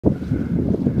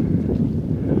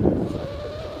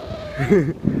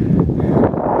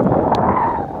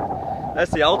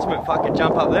That's the ultimate fucking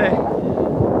jump up there.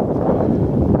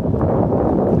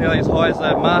 Nearly as high as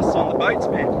the masts on the boats,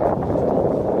 man.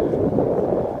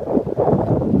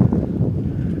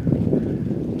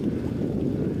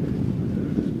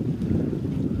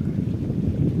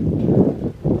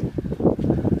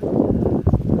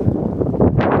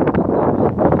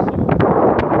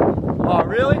 Oh,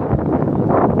 really?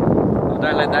 Oh,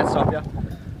 don't let that stop you.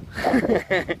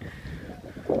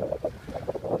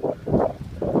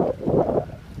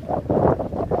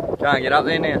 Can't get up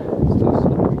there now.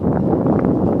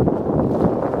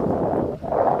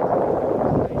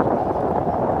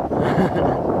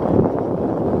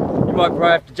 You might probably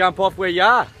have to jump off where you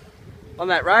are, on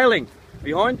that railing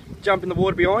behind, jump in the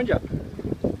water behind you.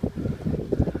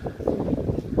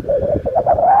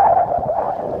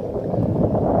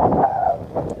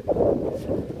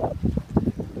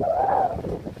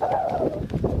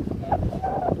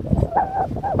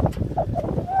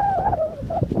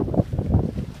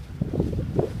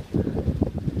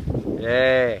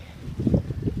 Yeah.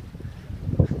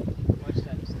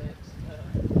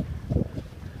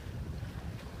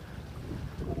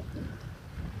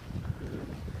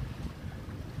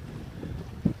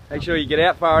 Make sure you get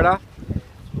out far enough.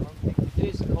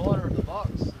 Use the corner of the box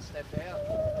and step out.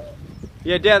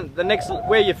 Yeah, down the next,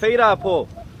 where your feet are, Paul.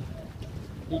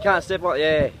 You can't step like,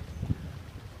 yeah.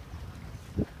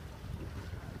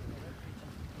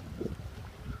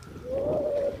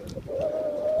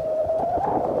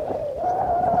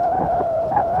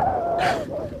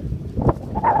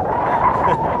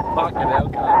 Fucking hell,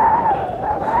 cunt.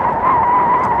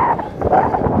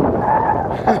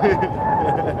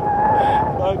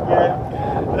 Fuck yeah.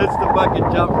 That's the fucking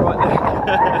jump right there.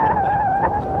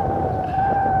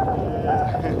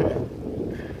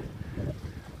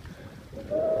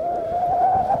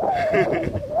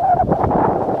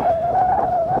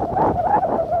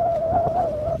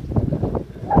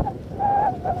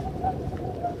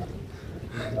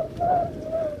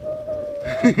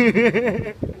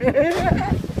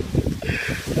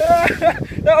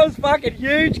 That was fucking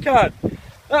huge, cunt.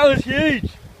 That was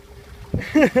huge.